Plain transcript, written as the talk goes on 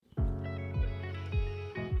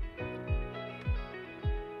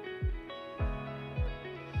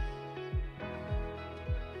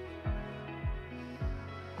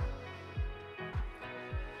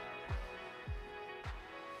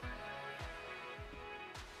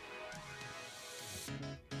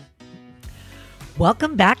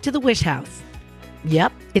Welcome back to the Wish House.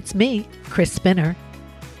 Yep, it's me, Chris Spinner,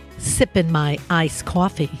 sipping my iced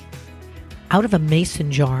coffee out of a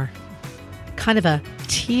mason jar, kind of a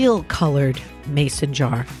teal-colored mason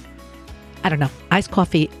jar. I don't know, iced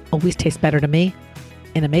coffee always tastes better to me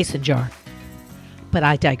in a mason jar, but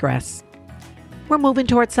I digress. We're moving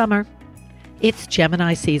toward summer. It's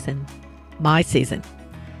Gemini season, my season,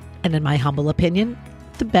 and in my humble opinion,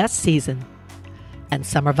 the best season. And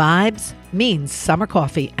summer vibes means summer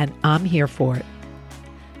coffee, and I'm here for it.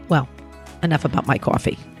 Well, enough about my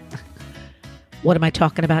coffee. What am I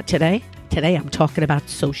talking about today? Today I'm talking about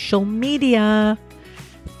social media.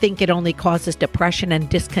 Think it only causes depression and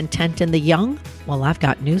discontent in the young? Well, I've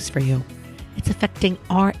got news for you. It's affecting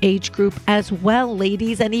our age group as well,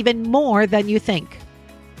 ladies, and even more than you think.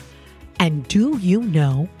 And do you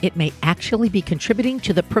know it may actually be contributing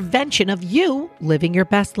to the prevention of you living your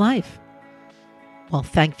best life? Well,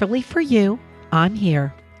 thankfully for you, I'm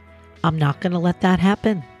here. I'm not going to let that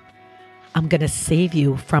happen. I'm going to save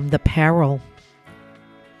you from the peril.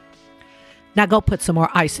 Now go put some more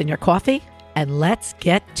ice in your coffee and let's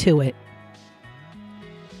get to it.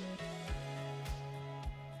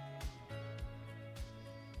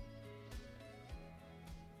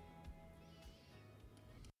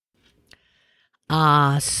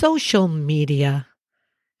 Social media.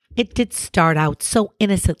 It did start out so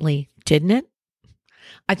innocently, didn't it?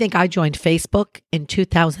 I think I joined Facebook in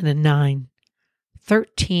 2009,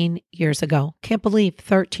 13 years ago. Can't believe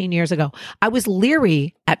 13 years ago. I was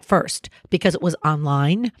leery at first because it was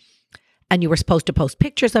online and you were supposed to post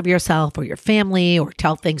pictures of yourself or your family or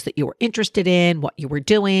tell things that you were interested in, what you were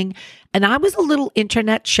doing. And I was a little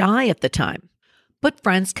internet shy at the time. But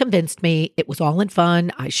friends convinced me it was all in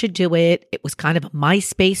fun. I should do it. It was kind of a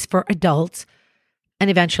MySpace for adults. And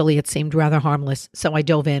eventually it seemed rather harmless. So I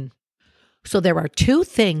dove in. So there are two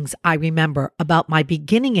things I remember about my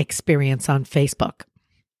beginning experience on Facebook.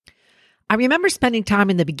 I remember spending time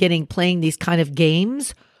in the beginning playing these kind of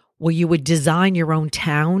games where you would design your own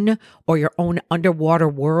town or your own underwater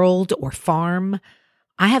world or farm.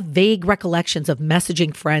 I have vague recollections of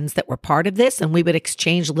messaging friends that were part of this, and we would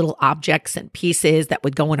exchange little objects and pieces that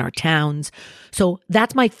would go in our towns. So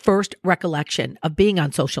that's my first recollection of being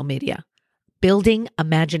on social media, building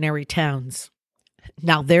imaginary towns.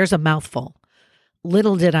 Now there's a mouthful.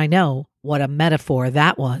 Little did I know what a metaphor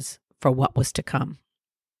that was for what was to come.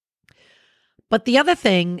 But the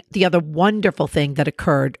other wonderful thing that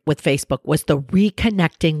occurred with Facebook was the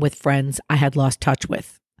reconnecting with friends I had lost touch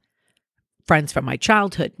with. Friends from my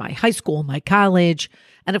childhood, my high school, my college,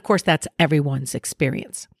 and of course that's everyone's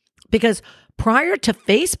experience. Because prior to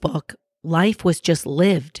Facebook, life was just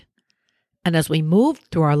lived. And as we moved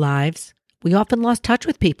through our lives, we often lost touch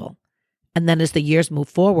with people. And then as the years moved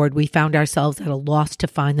forward, we found ourselves at a loss to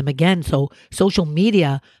find them again. So social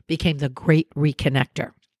media became the great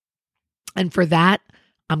reconnector. And for that,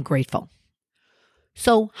 I'm grateful.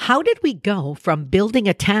 So how did we go from building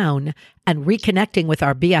a town and reconnecting with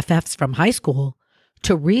our BFFs from high school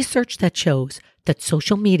to research that shows that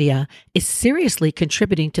social media is seriously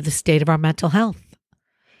contributing to the state of our mental health?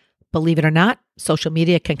 Believe it or not, social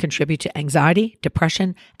media can contribute to anxiety,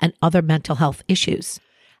 depression, and other mental health issues.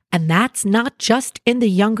 And that's not just in the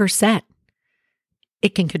younger set.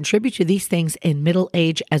 It can contribute to these things in middle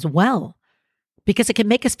age as well, because it can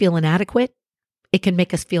make us feel inadequate. It can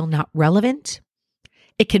make us feel not relevant.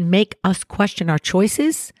 It can make us question our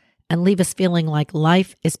choices and leave us feeling like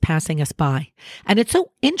life is passing us by. And it's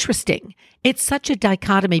so interesting. It's such a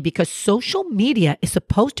dichotomy because social media is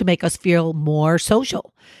supposed to make us feel more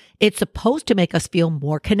social. It's supposed to make us feel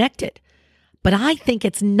more connected. But I think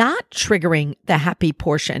it's not triggering the happy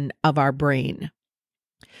portion of our brain.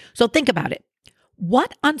 So think about it.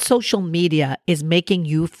 What on social media is making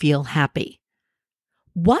you feel happy?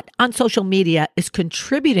 What on social media is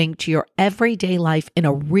contributing to your everyday life in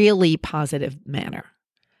a really positive manner?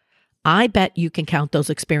 I bet you can count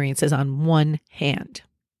those experiences on one hand.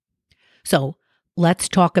 So let's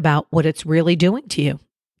talk about what it's really doing to you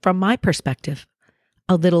from my perspective.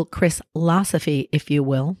 A little Chris-losophy, if you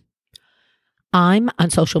will. I'm on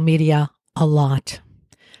social media a lot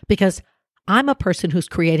because I'm a person who's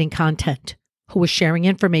creating content, who is sharing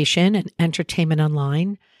information and entertainment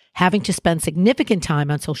online, having to spend significant time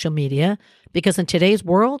on social media because in today's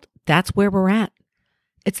world, that's where we're at.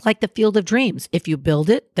 It's like the field of dreams. If you build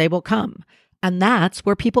it, they will come. And that's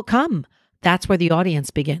where people come. That's where the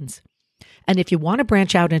audience begins. And if you want to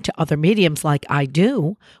branch out into other mediums like I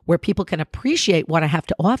do, where people can appreciate what I have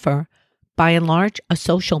to offer, by and large, a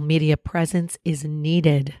social media presence is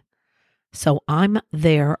needed. So I'm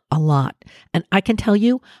there a lot. And I can tell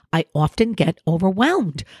you, I often get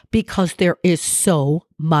overwhelmed because there is so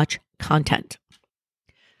much content.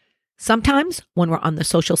 Sometimes when we're on the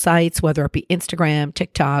social sites, whether it be Instagram,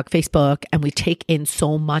 TikTok, Facebook, and we take in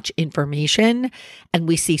so much information and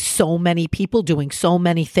we see so many people doing so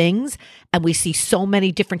many things and we see so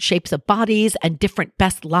many different shapes of bodies and different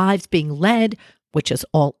best lives being led, which is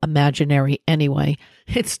all imaginary anyway,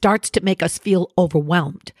 it starts to make us feel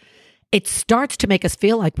overwhelmed. It starts to make us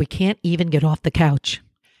feel like we can't even get off the couch.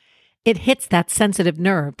 It hits that sensitive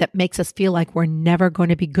nerve that makes us feel like we're never going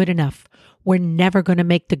to be good enough. We're never going to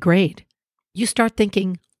make the grade. You start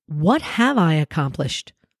thinking, what have I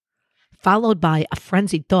accomplished? Followed by a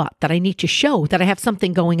frenzied thought that I need to show that I have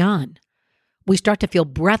something going on. We start to feel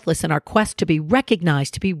breathless in our quest to be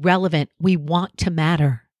recognized, to be relevant. We want to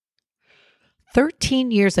matter. 13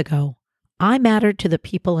 years ago, I mattered to the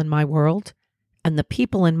people in my world, and the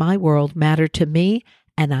people in my world mattered to me,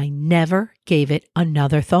 and I never gave it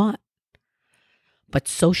another thought. But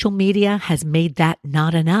social media has made that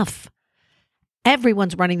not enough.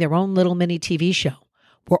 Everyone's running their own little mini TV show.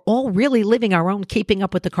 We're all really living our own keeping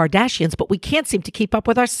up with the Kardashians, but we can't seem to keep up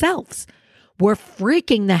with ourselves. We're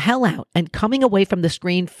freaking the hell out and coming away from the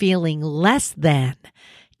screen feeling less than,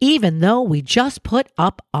 even though we just put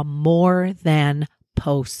up a more than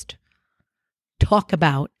post. Talk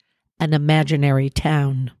about an imaginary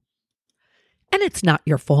town. And it's not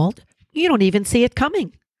your fault. You don't even see it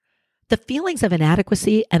coming. The feelings of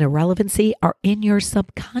inadequacy and irrelevancy are in your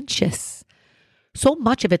subconscious. So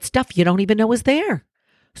much of it's stuff you don't even know is there.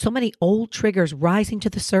 So many old triggers rising to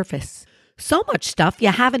the surface. So much stuff you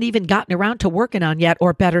haven't even gotten around to working on yet,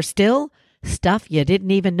 or better still, stuff you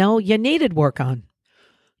didn't even know you needed work on.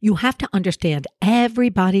 You have to understand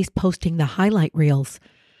everybody's posting the highlight reels.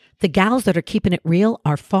 The gals that are keeping it real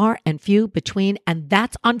are far and few between, and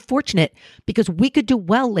that's unfortunate because we could do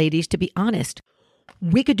well, ladies, to be honest.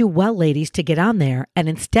 We could do well, ladies, to get on there and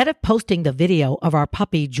instead of posting the video of our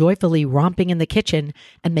puppy joyfully romping in the kitchen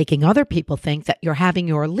and making other people think that you're having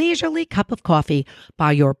your leisurely cup of coffee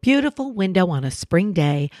by your beautiful window on a spring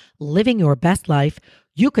day, living your best life,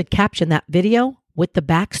 you could caption that video with the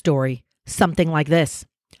backstory, something like this.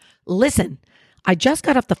 Listen, I just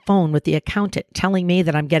got off the phone with the accountant telling me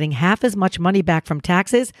that I'm getting half as much money back from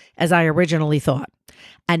taxes as I originally thought.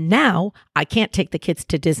 And now I can't take the kids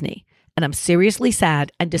to Disney. And I'm seriously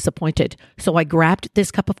sad and disappointed. So I grabbed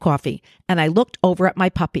this cup of coffee and I looked over at my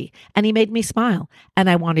puppy and he made me smile. And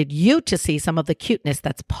I wanted you to see some of the cuteness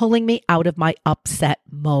that's pulling me out of my upset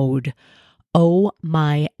mode. Oh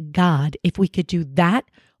my God, if we could do that,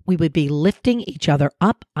 we would be lifting each other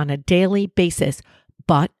up on a daily basis.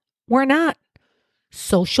 But we're not.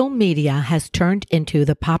 Social media has turned into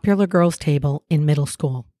the popular girls' table in middle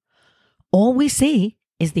school. All we see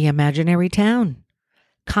is the imaginary town.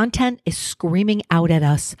 Content is screaming out at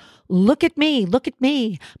us. Look at me. Look at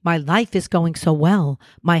me. My life is going so well.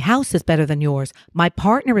 My house is better than yours. My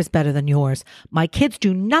partner is better than yours. My kids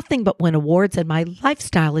do nothing but win awards and my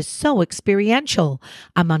lifestyle is so experiential.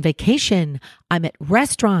 I'm on vacation. I'm at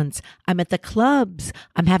restaurants. I'm at the clubs.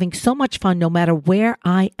 I'm having so much fun no matter where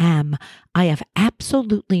I am. I have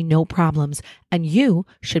absolutely no problems and you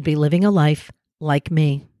should be living a life like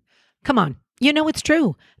me. Come on. You know it's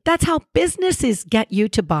true. That's how businesses get you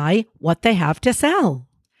to buy what they have to sell.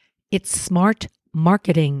 It's smart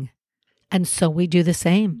marketing. And so we do the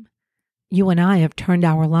same. You and I have turned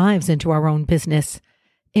our lives into our own business,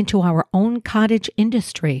 into our own cottage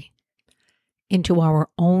industry, into our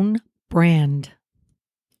own brand.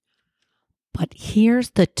 But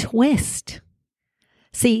here's the twist.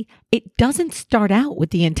 See, it doesn't start out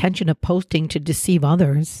with the intention of posting to deceive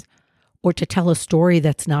others, or to tell a story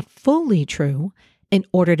that's not fully true in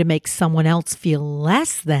order to make someone else feel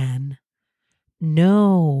less than.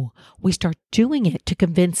 No, we start doing it to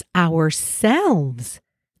convince ourselves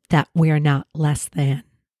that we're not less than,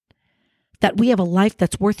 that we have a life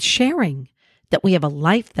that's worth sharing, that we have a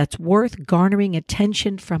life that's worth garnering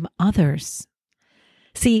attention from others.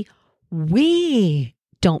 See, we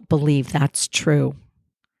don't believe that's true.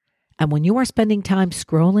 And when you are spending time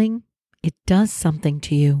scrolling, it does something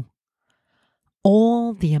to you.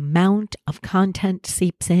 All the amount of content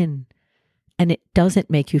seeps in, and it doesn't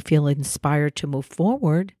make you feel inspired to move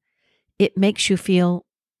forward. It makes you feel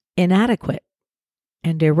inadequate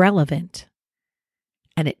and irrelevant.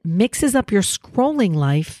 And it mixes up your scrolling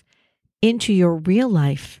life into your real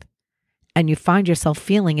life. And you find yourself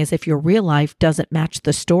feeling as if your real life doesn't match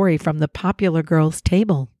the story from the popular girls'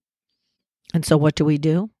 table. And so what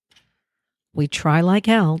do? We try like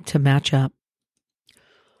hell to match up.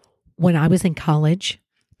 When I was in college,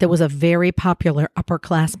 there was a very popular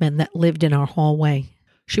upperclassman that lived in our hallway.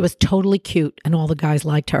 She was totally cute and all the guys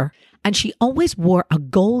liked her. And she always wore a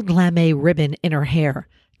gold lame ribbon in her hair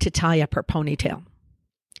to tie up her ponytail.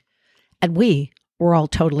 And we were all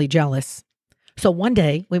totally jealous. So one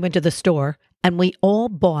day we went to the store and we all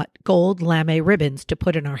bought gold lame ribbons to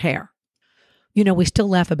put in our hair. You know, we still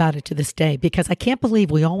laugh about it to this day because I can't believe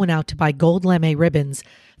we all went out to buy gold lame ribbons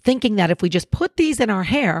thinking that if we just put these in our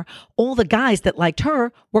hair, all the guys that liked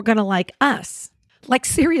her were going to like us. Like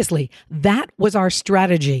seriously, that was our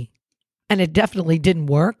strategy. And it definitely didn't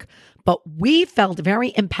work, but we felt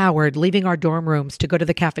very empowered leaving our dorm rooms to go to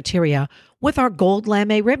the cafeteria with our gold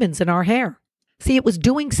lame ribbons in our hair. See, it was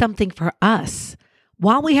doing something for us.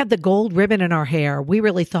 While we had the gold ribbon in our hair, we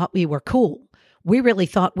really thought we were cool. We really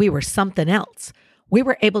thought we were something else. We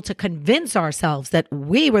were able to convince ourselves that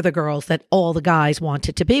we were the girls that all the guys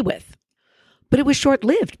wanted to be with. But it was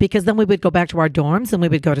short-lived because then we would go back to our dorms and we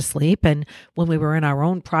would go to sleep. And when we were in our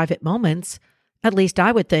own private moments, at least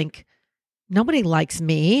I would think, nobody likes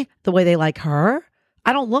me the way they like her.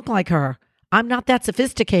 I don't look like her. I'm not that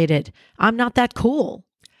sophisticated. I'm not that cool.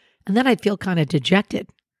 And then I'd feel kind of dejected,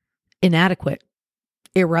 inadequate,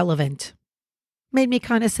 irrelevant. Made me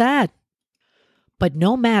kind of sad. But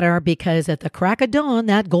no matter, because at the crack of dawn,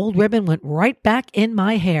 that gold ribbon went right back in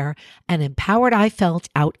my hair and empowered I felt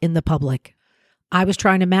out in the public. I was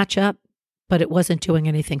trying to match up, but it wasn't doing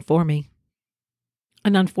anything for me.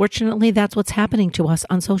 And unfortunately, that's what's happening to us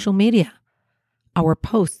on social media. Our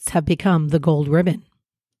posts have become the gold ribbon.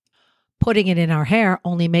 Putting it in our hair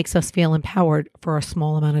only makes us feel empowered for a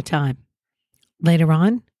small amount of time. Later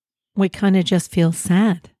on, we kind of just feel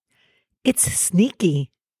sad. It's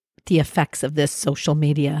sneaky, the effects of this social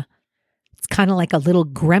media. It's kind of like a little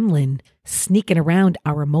gremlin sneaking around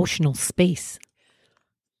our emotional space.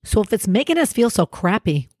 So if it's making us feel so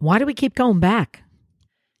crappy, why do we keep going back?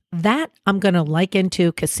 That I'm going to liken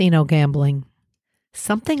to casino gambling,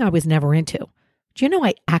 something I was never into. Do you know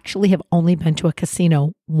I actually have only been to a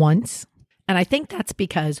casino once? And I think that's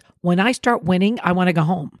because when I start winning, I want to go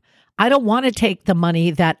home. I don't want to take the money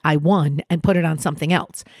that I won and put it on something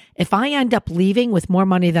else. If I end up leaving with more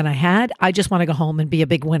money than I had, I just want to go home and be a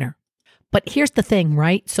big winner. But here's the thing,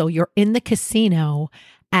 right? So you're in the casino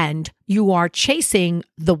and you are chasing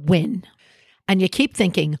the win. And you keep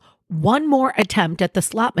thinking, one more attempt at the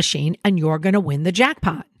slot machine and you're going to win the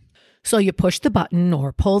jackpot. So you push the button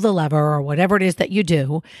or pull the lever or whatever it is that you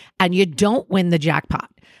do, and you don't win the jackpot.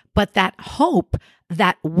 But that hope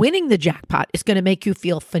that winning the jackpot is going to make you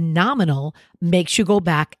feel phenomenal makes you go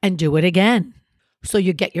back and do it again. So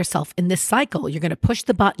you get yourself in this cycle. You're going to push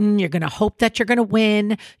the button. You're going to hope that you're going to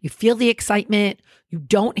win. You feel the excitement. You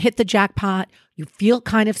don't hit the jackpot. You feel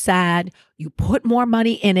kind of sad. You put more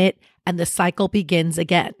money in it, and the cycle begins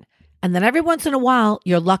again. And then every once in a while,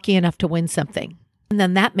 you're lucky enough to win something. And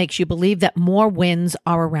then that makes you believe that more wins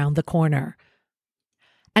are around the corner.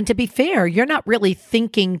 And to be fair, you're not really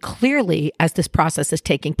thinking clearly as this process is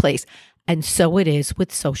taking place. And so it is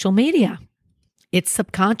with social media. It's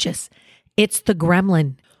subconscious. It's the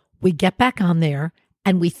gremlin. We get back on there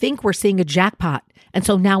and we think we're seeing a jackpot. And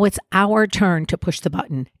so now it's our turn to push the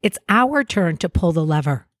button. It's our turn to pull the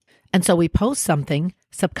lever. And so we post something,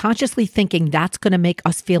 subconsciously thinking that's going to make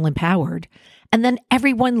us feel empowered. And then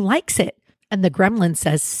everyone likes it. And the gremlin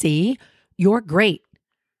says, see, you're great.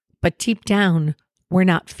 But deep down, we're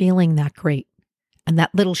not feeling that great. And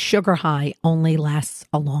that little sugar high only lasts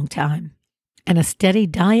a long time. And a steady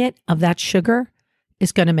diet of that sugar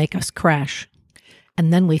is going to make us crash.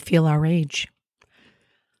 And then we feel our age.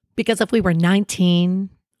 Because if we were 19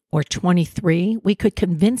 or 23, we could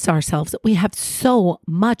convince ourselves that we have so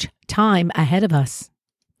much time ahead of us.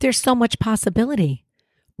 There's so much possibility.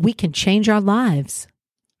 We can change our lives.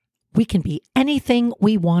 We can be anything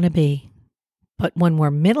we want to be. But when we're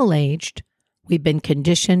middle-aged, we've been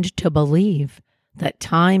conditioned to believe that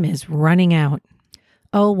time is running out.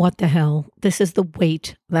 Oh, what the hell? This is the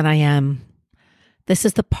weight that I am. This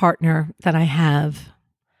is the partner that I have.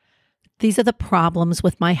 These are the problems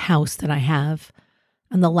with my house that I have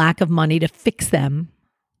and the lack of money to fix them.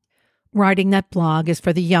 Writing that blog is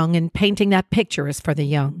for the young and painting that picture is for the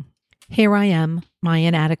young. Here I am, my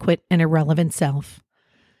inadequate and irrelevant self.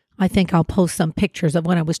 I think I'll post some pictures of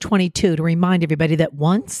when I was 22 to remind everybody that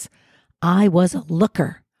once I was a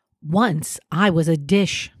looker. Once I was a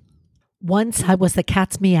dish. Once I was the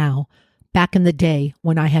cat's meow back in the day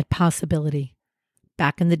when I had possibility.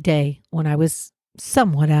 Back in the day when I was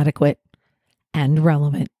somewhat adequate and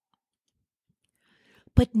relevant.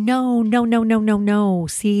 But no.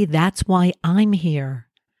 See, that's why I'm here.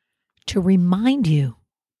 To remind you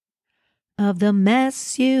of the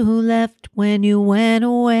mess you left when you went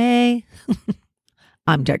away.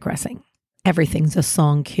 I'm digressing. Everything's a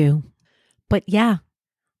song cue. But yeah,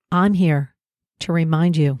 I'm here to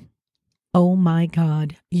remind you, oh my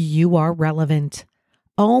God, you are relevant.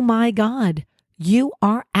 Oh my God, you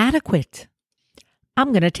are adequate.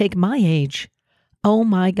 I'm going to take my age. Oh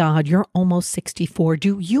my God, you're almost 64.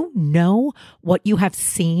 Do you know what you have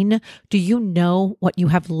seen? Do you know what you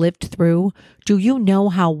have lived through? Do you know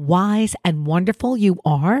how wise and wonderful you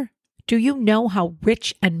are? Do you know how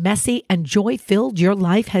rich and messy and joy-filled your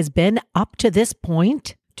life has been up to this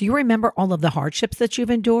point? Do you remember all of the hardships that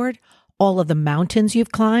you've endured? All of the mountains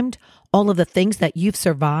you've climbed? All of the things that you've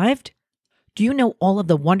survived? Do you know all of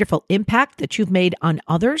the wonderful impact that you've made on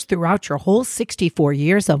others throughout your whole 64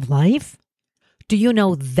 years of life? Do you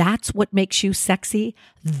know that's what makes you sexy?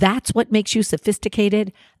 That's what makes you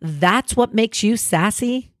sophisticated? That's what makes you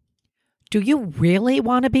sassy? Do you really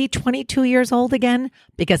want to be 22 years old again?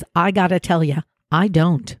 Because I got to tell you, I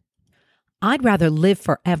don't. I'd rather live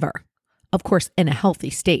forever, of course, in a healthy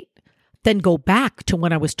state, than go back to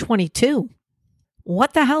when I was 22.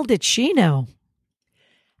 What the hell did she know?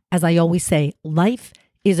 As I always say, life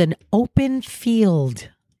is an open field,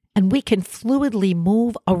 and we can fluidly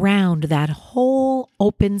move around that whole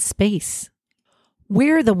open space.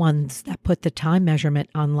 We're the ones that put the time measurement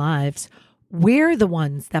on lives. We're the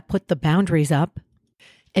ones that put the boundaries up.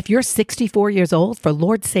 If you're 64 years old, for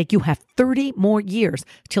Lord's sake, you have 30 more years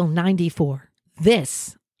till 94.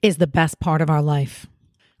 This is the best part of our life.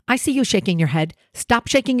 I see you shaking your head. Stop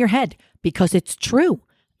shaking your head, because it's true.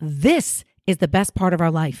 This is the best part of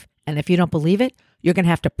our life. And if you don't believe it, you're going to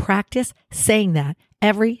have to practice saying that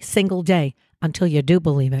every single day until you do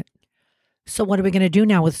believe it. So what are we going to do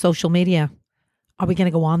now with social media? Are we going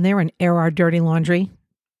to go on there and air our dirty laundry?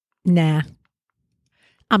 Nah,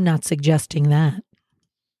 I'm not suggesting that.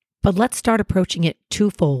 But let's start approaching it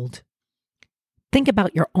twofold. Think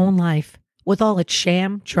about your own life. With all its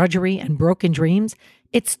sham, drudgery, and broken dreams,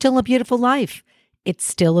 it's still a beautiful life. It's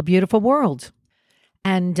still a beautiful world.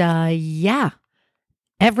 And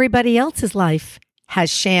everybody else's life has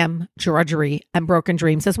sham, drudgery, and broken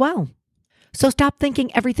dreams as well. So stop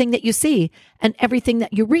thinking everything that you see and everything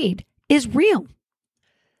that you read is real.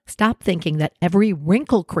 Stop thinking that every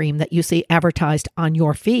wrinkle cream that you see advertised on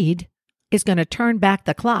your feed is going to turn back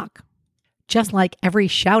the clock. Just like every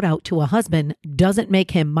shout out to a husband doesn't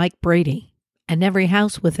make him Mike Brady, and every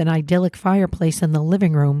house with an idyllic fireplace in the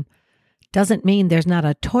living room doesn't mean there's not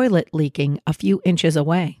a toilet leaking a few inches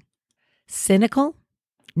away. Cynical?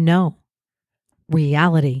 No.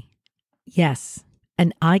 Reality? Yes.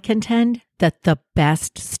 And I contend that the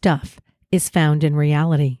best stuff is found in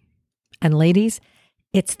reality. And ladies,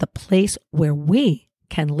 it's the place where we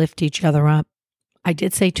can lift each other up. I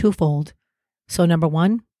did say twofold. So number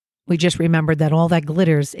one, we just remembered that all that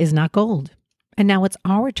glitters is not gold. And now it's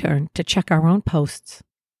our turn to check our own posts.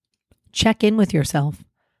 Check in with yourself.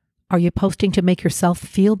 Are you posting to make yourself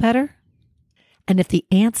feel better? And if the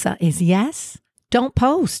answer is yes, don't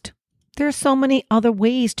post. There are so many other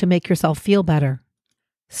ways to make yourself feel better.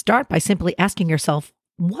 Start by simply asking yourself,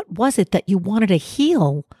 what was it that you wanted to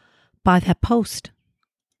heal by that post?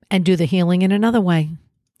 And do the healing in another way.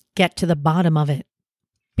 Get to the bottom of it.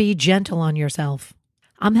 Be gentle on yourself.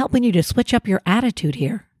 I'm helping you to switch up your attitude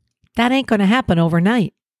here. That ain't going to happen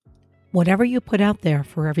overnight. Whatever you put out there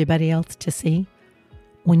for everybody else to see,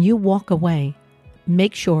 when you walk away,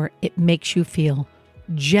 make sure it makes you feel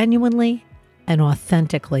genuinely and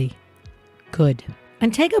authentically good.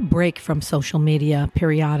 And take a break from social media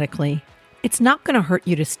periodically. It's not going to hurt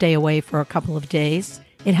you to stay away for a couple of days.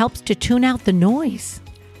 It helps to tune out the noise.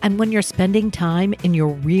 And when you're spending time in your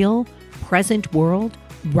real, present world,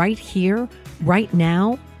 right here, right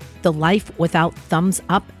now, the life without thumbs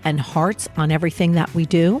up and hearts on everything that we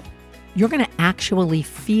do, you're going to actually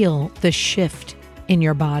feel the shift in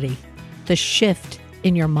your body, the shift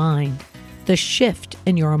in your mind, the shift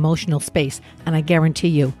in your emotional space. And I guarantee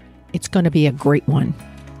you, it's going to be a great one.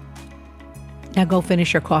 Now go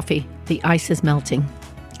finish your coffee. The ice is melting.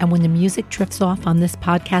 And when the music drifts off on this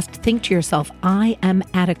podcast, think to yourself, I am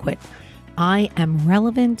adequate. I am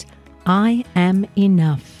relevant. I am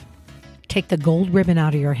enough. Take the gold ribbon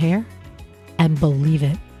out of your hair and believe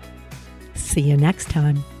it. See you next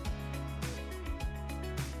time.